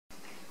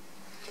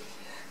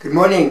Good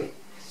morning.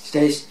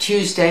 Today's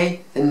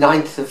Tuesday, the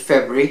 9th of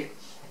February,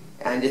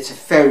 and it's a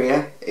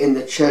Feria in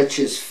the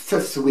church's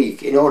 5th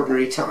week in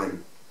ordinary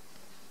time.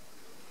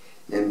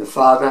 In the name of the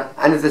Father,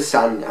 and of the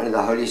Son, and of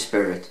the Holy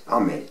Spirit.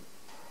 Amen.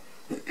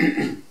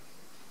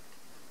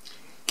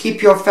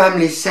 Keep your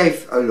family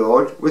safe, O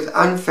Lord, with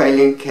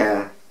unfailing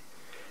care,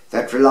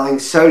 that relying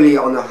solely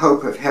on the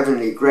hope of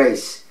heavenly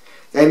grace,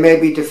 they may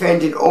be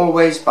defended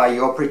always by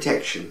your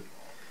protection.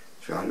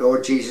 Through our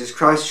Lord Jesus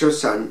Christ, your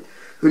Son,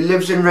 who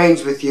lives and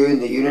reigns with you in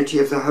the unity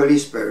of the Holy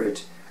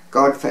Spirit,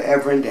 God for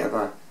ever and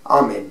ever.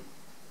 Amen.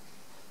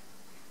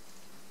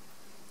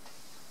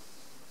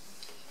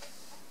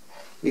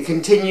 We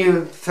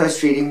continue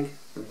first reading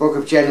the book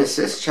of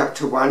Genesis,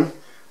 chapter 1,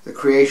 the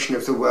creation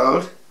of the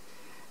world,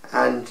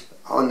 and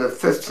on the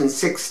 5th and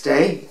 6th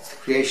day, the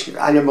creation of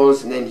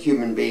animals and then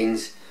human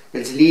beings, but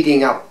it's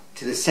leading up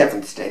to the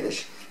 7th day,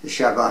 the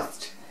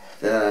Shabbat,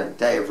 the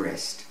day of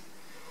rest.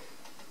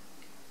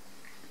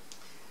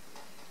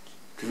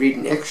 To read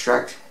an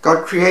extract.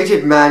 God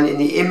created man in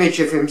the image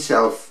of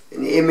himself.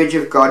 In the image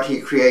of God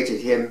he created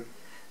him.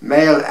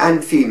 Male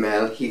and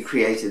female he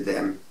created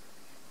them.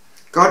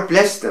 God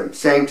blessed them,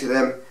 saying to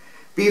them,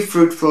 "Be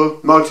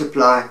fruitful,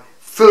 multiply,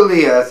 fill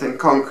the earth and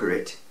conquer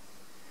it.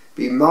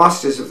 Be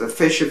masters of the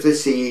fish of the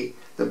sea,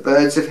 the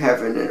birds of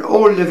heaven, and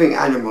all living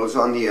animals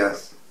on the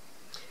earth."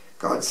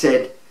 God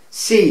said,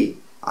 "See,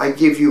 I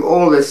give you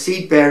all the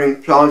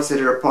seed-bearing plants that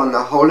are upon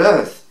the whole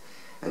earth,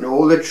 and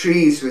all the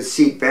trees with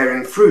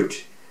seed-bearing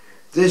fruit.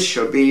 This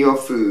shall be your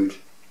food.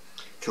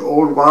 To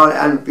all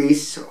wild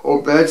beasts,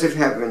 all birds of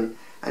heaven,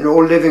 and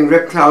all living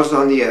reptiles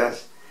on the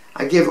earth,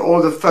 I give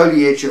all the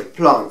foliage of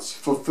plants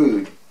for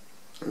food."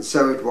 And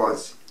so it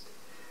was.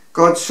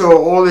 God saw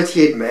all that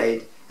he had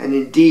made, and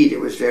indeed it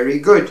was very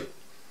good.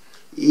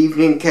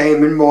 Evening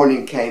came and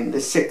morning came,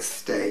 the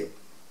 6th day.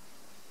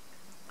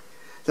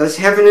 Thus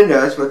heaven and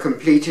earth were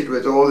completed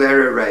with all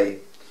their array.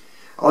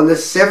 On the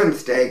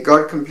 7th day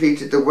God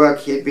completed the work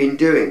he had been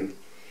doing.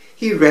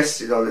 He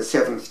rested on the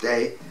 7th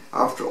day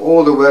after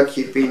all the work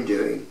he had been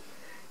doing.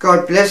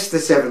 God blessed the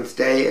 7th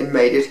day and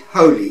made it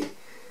holy,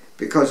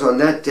 because on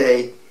that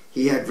day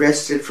he had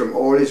rested from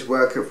all his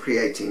work of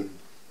creating.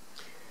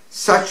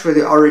 Such were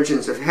the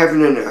origins of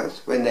heaven and earth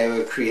when they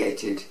were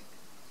created.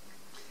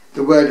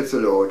 The word of the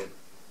Lord.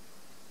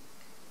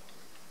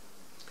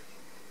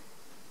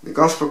 The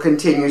Gospel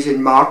continues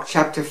in Mark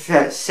chapter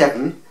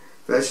 7,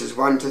 verses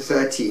 1 to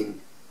 13.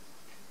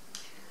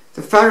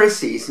 The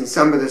Pharisees and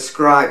some of the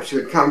scribes who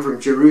had come from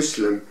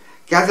Jerusalem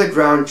gathered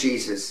round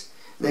Jesus.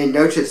 They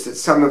noticed that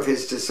some of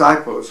his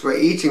disciples were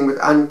eating with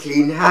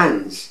unclean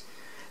hands,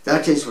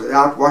 that is,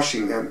 without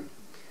washing them.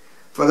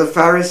 For the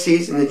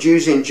Pharisees and the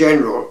Jews in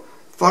general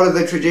follow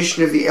the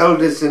tradition of the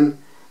elders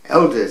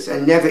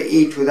and never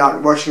eat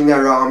without washing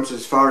their arms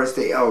as far as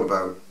the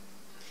elbow.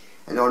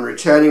 And on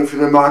returning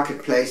from the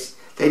marketplace,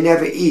 they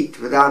never eat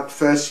without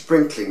first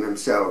sprinkling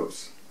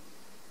themselves.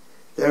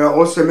 There are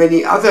also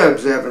many other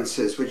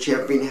observances which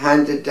have been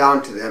handed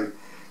down to them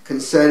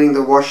concerning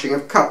the washing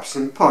of cups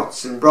and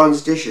pots and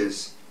bronze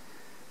dishes.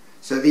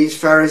 So these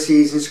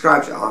Pharisees and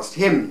scribes asked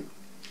him,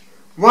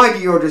 "Why do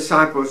your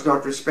disciples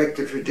not respect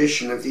the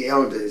tradition of the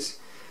elders,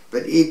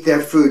 but eat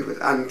their food with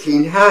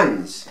unclean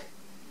hands?"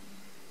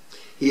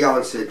 He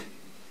answered,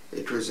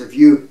 "It was of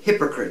you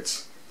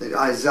hypocrites that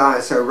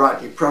Isaiah so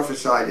rightly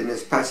prophesied in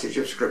this passage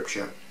of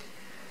Scripture.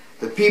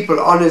 The people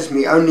honours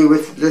me only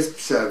with lip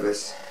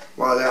service,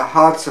 while their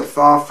hearts are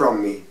far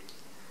from me.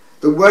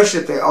 The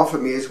worship they offer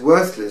me is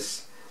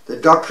worthless. The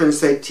doctrines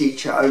they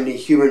teach are only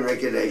human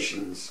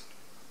regulations.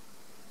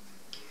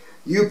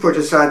 You put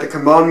aside the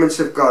commandments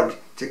of God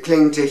to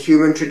cling to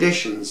human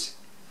traditions."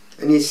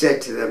 And he said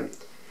to them,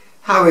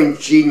 "How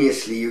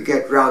ingeniously you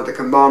get round the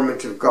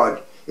commandment of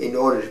God in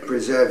order to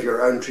preserve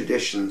your own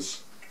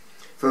traditions.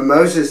 For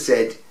Moses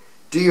said,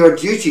 'Do your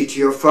duty to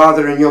your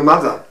father and your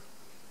mother,'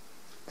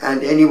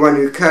 and anyone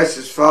who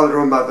curses father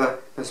or mother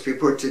must be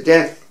put to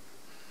death.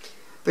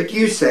 But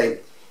you say,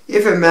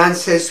 if a man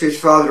says to his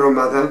father or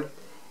mother,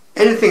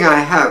 'Anything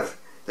I have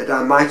that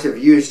I might have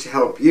used to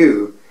help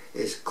you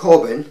is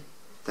korban,'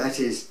 that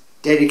is,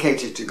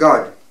 dedicated to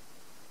God,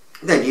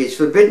 then he is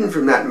forbidden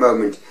from that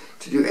moment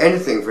to do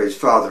anything for his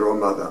father or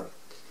mother.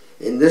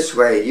 In this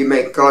way you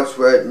make God's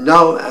word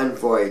null and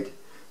void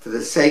for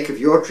the sake of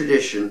your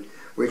tradition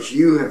which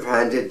you have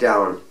handed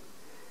down,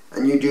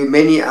 and you do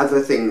many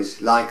other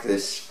things like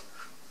this."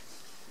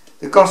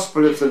 The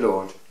Gospel of the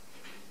Lord.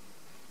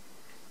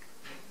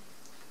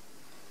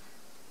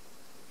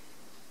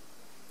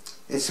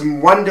 There's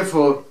some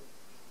wonderful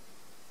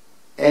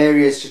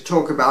areas to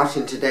talk about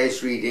in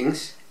today's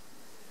readings.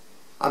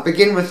 I'll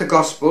begin with the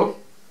Gospel,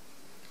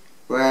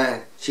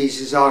 where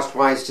Jesus asked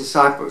why his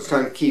disciples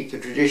don't keep the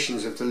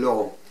traditions of the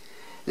law.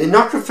 They're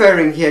not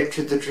referring here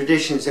to the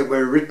traditions that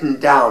were written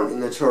down in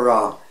the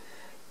Torah,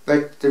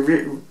 but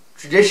the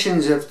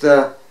traditions of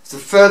the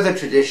further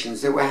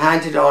traditions that were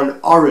handed on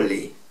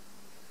orally,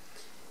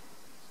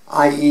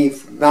 i.e.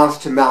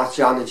 mouth to mouth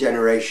down the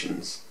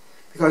generations.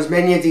 Because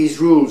many of these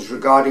rules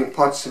regarding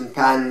pots and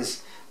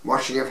pans,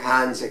 washing of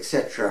hands,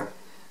 etc.,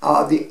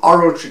 are the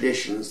oral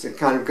traditions that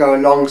kind of go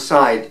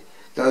alongside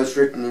those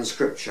written in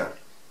Scripture.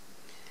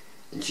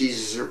 And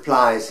Jesus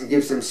replies and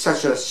gives them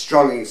such a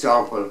strong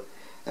example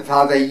of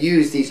how they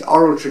use these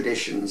oral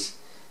traditions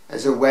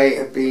as a way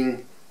of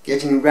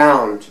getting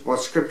round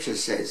what Scripture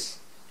says.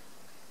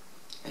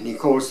 And he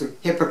calls them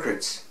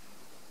hypocrites.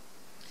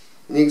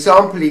 And the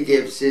example he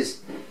gives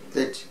is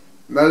that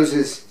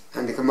Moses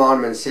and the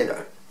commandment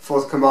said,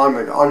 fourth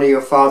commandment, honour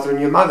your father and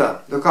your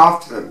mother, look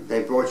after them.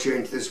 They brought you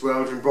into this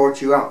world and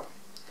brought you up.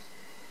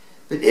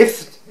 But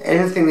if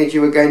anything that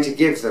you were going to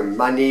give them,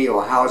 money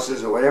or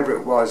houses or whatever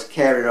it was,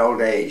 care in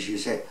old age, you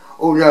said,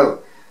 oh no,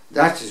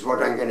 that is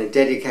what I'm going to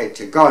dedicate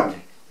to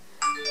God,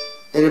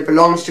 then it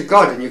belongs to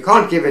God and you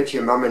can't give it to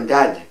your mum and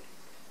dad.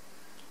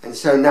 And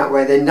so in that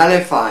way they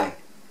nullify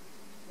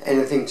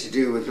anything to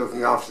do with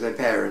looking after their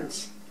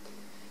parents.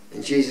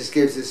 And Jesus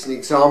gives us an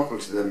example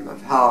to them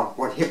of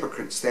what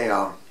hypocrites they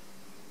are.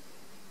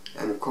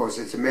 And of course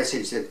it's a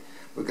message that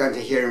we're going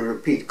to hear and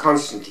repeat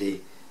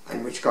constantly,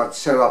 and which got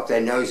so up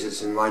their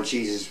noses, and why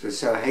Jesus was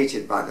so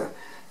hated by the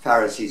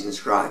Pharisees and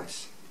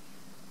scribes.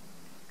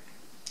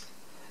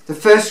 The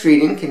first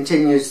reading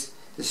continues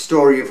the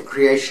story of the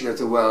creation of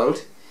the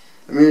world.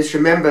 And we must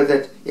remember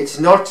that it's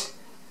not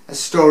a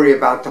story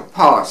about the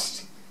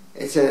past,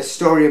 it's a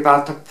story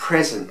about the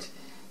present.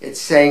 It's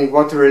saying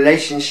what the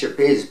relationship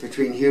is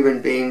between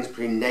human beings,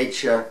 between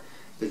nature,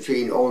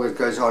 between all that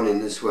goes on in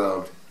this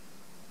world.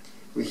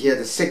 We hear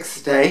the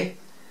sixth day,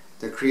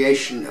 the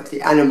creation of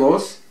the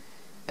animals,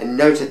 and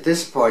note at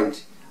this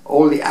point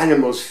all the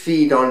animals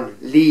feed on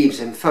leaves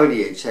and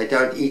foliage. They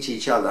don't eat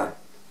each other.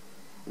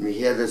 And we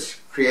hear this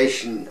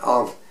creation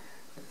of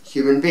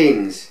human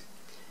beings.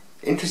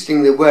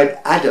 Interesting, the word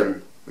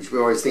Adam, which we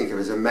always think of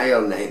as a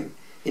male name,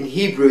 in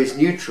Hebrew is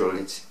neutral,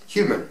 it's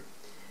human.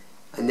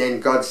 And then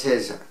God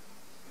says,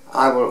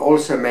 I will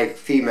also make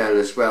female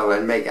as well,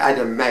 and make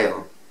Adam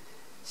male.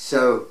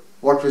 So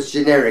what was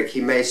generic,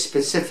 he made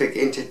specific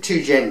into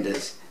two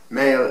genders,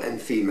 male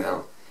and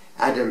female,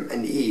 Adam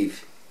and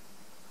Eve.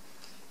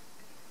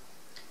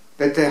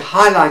 But the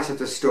highlight of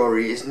the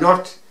story is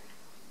not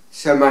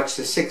so much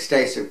the 6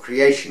 days of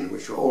creation,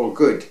 which were all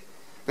good,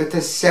 but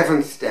the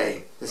seventh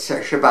day, the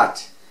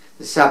Shabbat,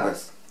 the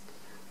Sabbath,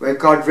 where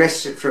God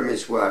rested from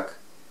his work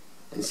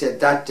and said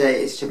that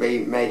day is to be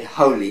made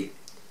holy.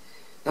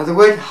 Now the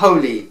word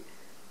holy,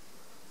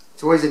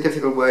 it's always a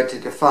difficult word to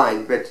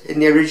define, but in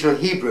the original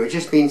Hebrew it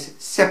just means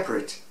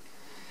separate.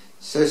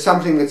 So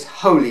something that's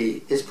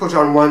holy is put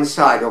on one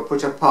side or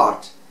put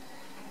apart,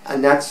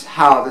 and that's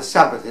how the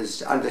Sabbath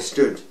is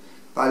understood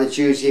by the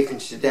Jews even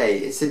today.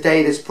 It's the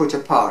day that's put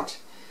apart.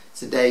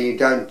 It's the day you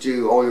don't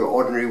do all your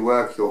ordinary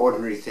work, your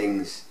ordinary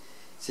things.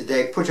 It's a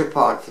day put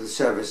apart for the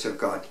service of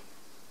God. I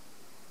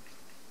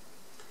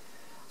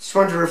just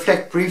want to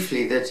reflect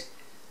briefly that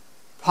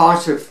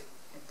part of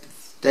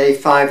day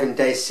 5 and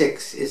day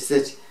 6 is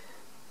that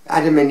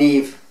Adam and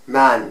Eve,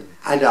 man,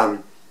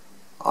 Adam,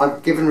 are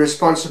given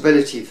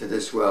responsibility for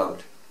this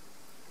world.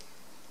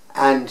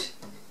 And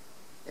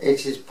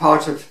it is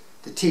part of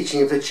the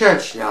teaching of the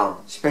Church now,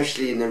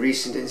 especially in the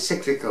recent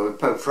encyclical of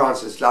Pope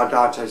Francis,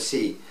 Laudato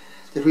Si',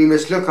 that we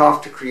must look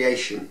after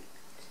creation.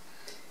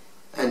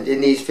 And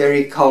in these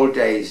very cold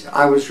days,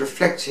 I was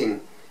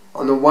reflecting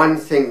on the one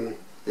thing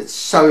that's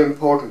so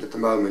important at the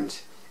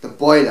moment, the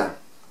boiler,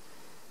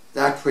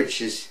 that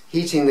which is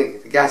heating the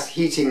gas,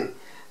 heating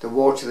the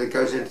water that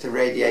goes into the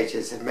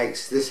radiators that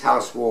makes this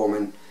house warm.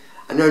 And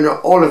I know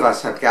not all of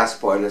us have gas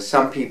boilers.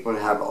 Some people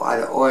have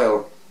either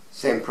oil,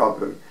 same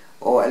problem,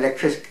 or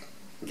electric,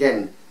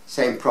 again,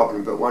 same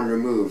problem, but one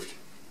removed.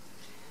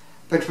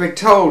 But we're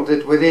told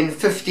that within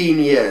 15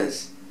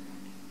 years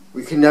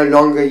we can no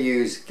longer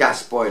use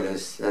gas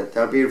boilers, that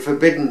they'll be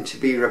forbidden to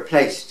be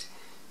replaced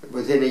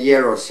within a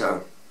year or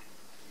so.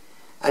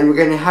 And we're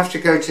going to have to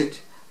go to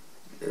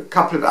a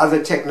couple of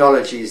other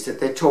technologies that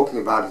they're talking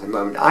about at the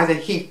moment, either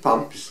heat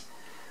pumps,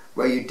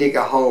 where you dig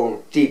a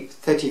hole deep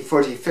 30,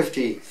 40,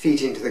 50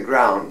 feet into the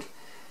ground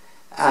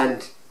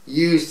and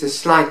use the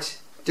slight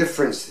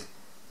difference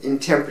in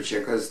temperature,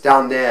 because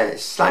down there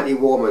it's slightly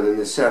warmer than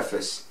the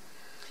surface.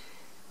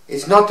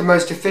 It's not the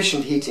most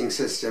efficient heating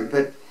system,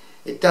 but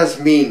it does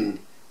mean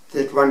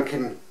that one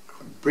can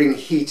bring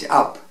heat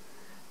up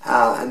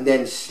and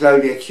then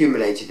slowly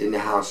accumulate it in the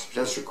house. It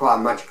does require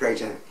much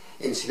greater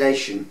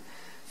insulation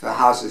for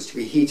houses to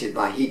be heated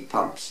by heat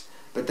pumps,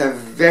 but they're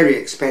very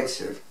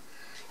expensive.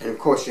 And of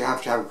course you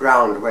have to have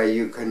ground where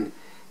you can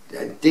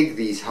dig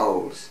these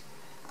holes,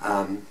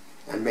 and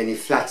many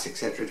flats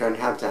etc. don't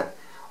have that.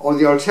 Or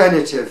the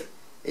alternative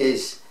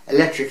is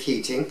electric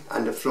heating,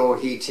 underfloor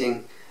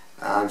heating,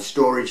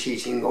 storage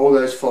heating, all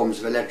those forms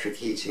of electric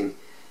heating,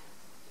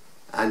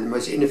 and the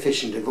most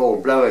inefficient of all,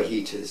 blower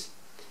heaters.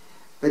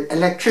 But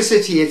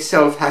electricity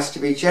itself has to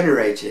be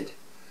generated,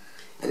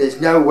 and there's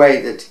no way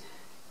that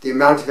the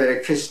amount of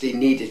electricity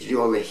needed to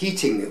do all the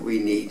heating that we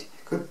need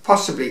could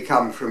possibly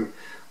come from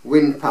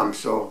wind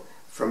pumps or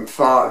from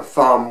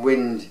farm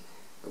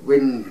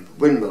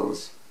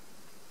windmills.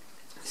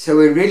 So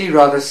we're really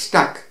rather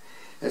stuck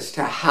as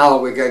to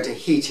how we're going to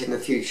heat in the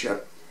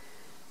future.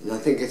 And I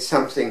think it's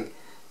something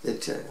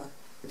that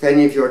if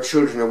any of your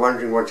children are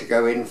wondering what to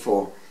go in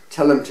for,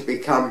 tell them to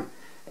become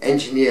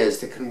engineers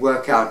that can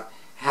work out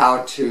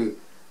how to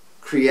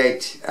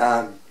create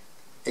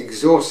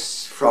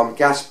exhausts from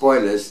gas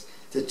boilers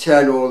to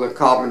turn all the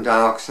carbon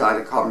dioxide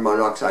and carbon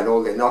monoxide,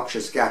 all the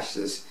noxious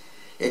gases,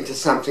 into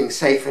something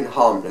safe and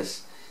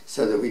harmless,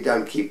 so that we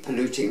don't keep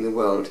polluting the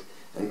world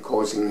and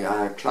causing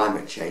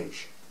climate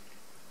change.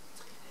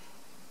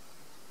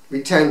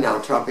 We turn now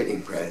to our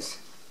bidding prayers.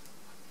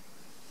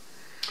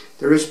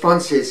 The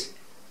response is,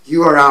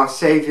 "You are our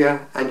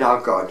Saviour and our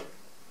God."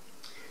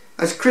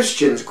 As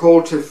Christians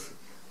called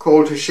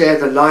to share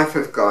the life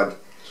of God,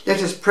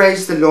 let us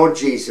praise the Lord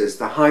Jesus,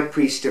 the high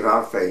priest of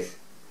our faith.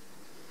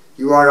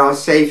 You are our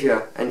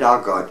Saviour and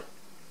our God.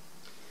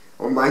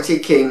 Almighty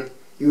King,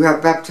 you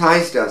have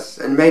baptized us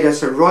and made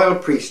us a royal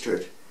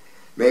priesthood.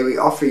 May we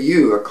offer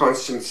you a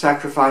constant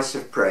sacrifice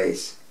of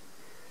praise.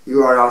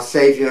 You are our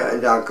Saviour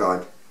and our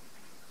God.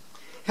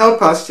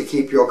 Help us to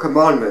keep your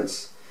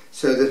commandments,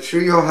 so that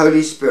through your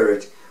Holy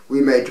Spirit we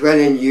may dwell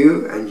in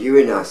you and you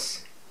in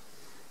us.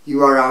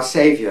 You are our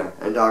Saviour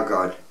and our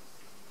God.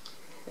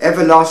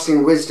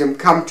 Everlasting wisdom,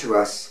 come to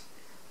us,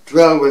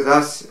 dwell with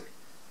us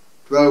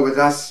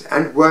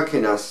and work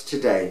in us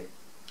today.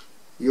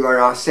 You are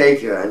our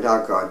Saviour and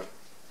our God.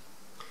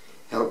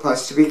 Help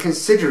us to be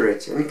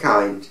considerate and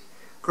kind.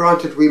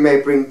 Grant that we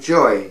may bring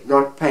joy,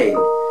 not pain,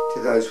 to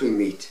those we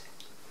meet.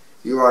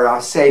 You are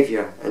our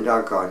Saviour and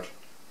our God.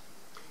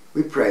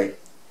 We pray,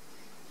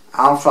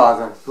 Our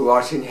Father, who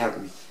art in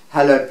heaven,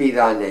 hallowed be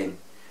thy name.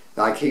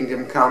 Thy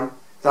kingdom come,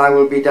 thy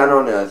will be done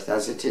on earth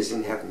as it is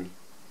in heaven.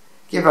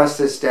 Give us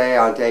this day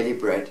our daily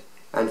bread,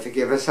 and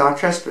forgive us our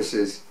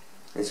trespasses,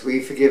 as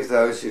we forgive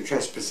those who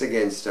trespass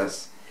against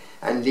us.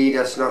 And lead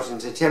us not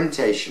into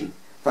temptation,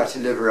 but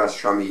deliver us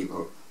from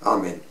evil.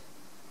 Amen.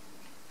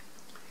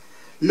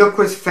 Look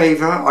with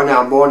favour on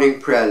our morning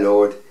prayer,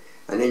 Lord,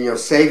 and in your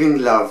saving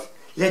love,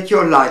 let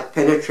your light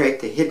penetrate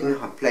the hidden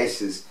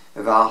places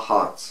of our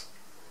hearts.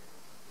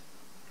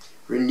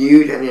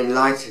 Renewed and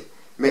enlightened,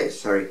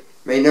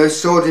 may no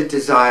sordid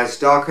desires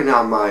darken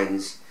our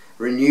minds,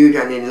 renewed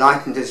and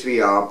enlightened as we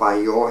are by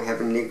your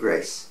heavenly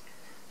grace.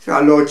 Through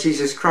our Lord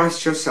Jesus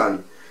Christ, your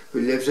Son, who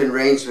lives and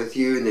reigns with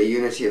you in the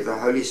unity of the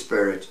Holy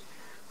Spirit,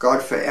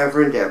 God for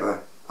ever and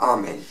ever.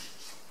 Amen.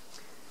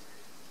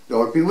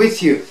 Lord be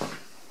with you.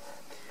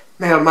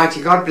 May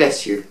Almighty God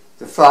bless you,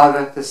 the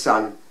Father, the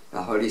Son,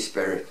 the Holy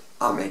Spirit.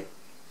 Amen.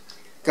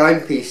 Go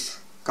in peace.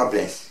 God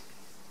bless.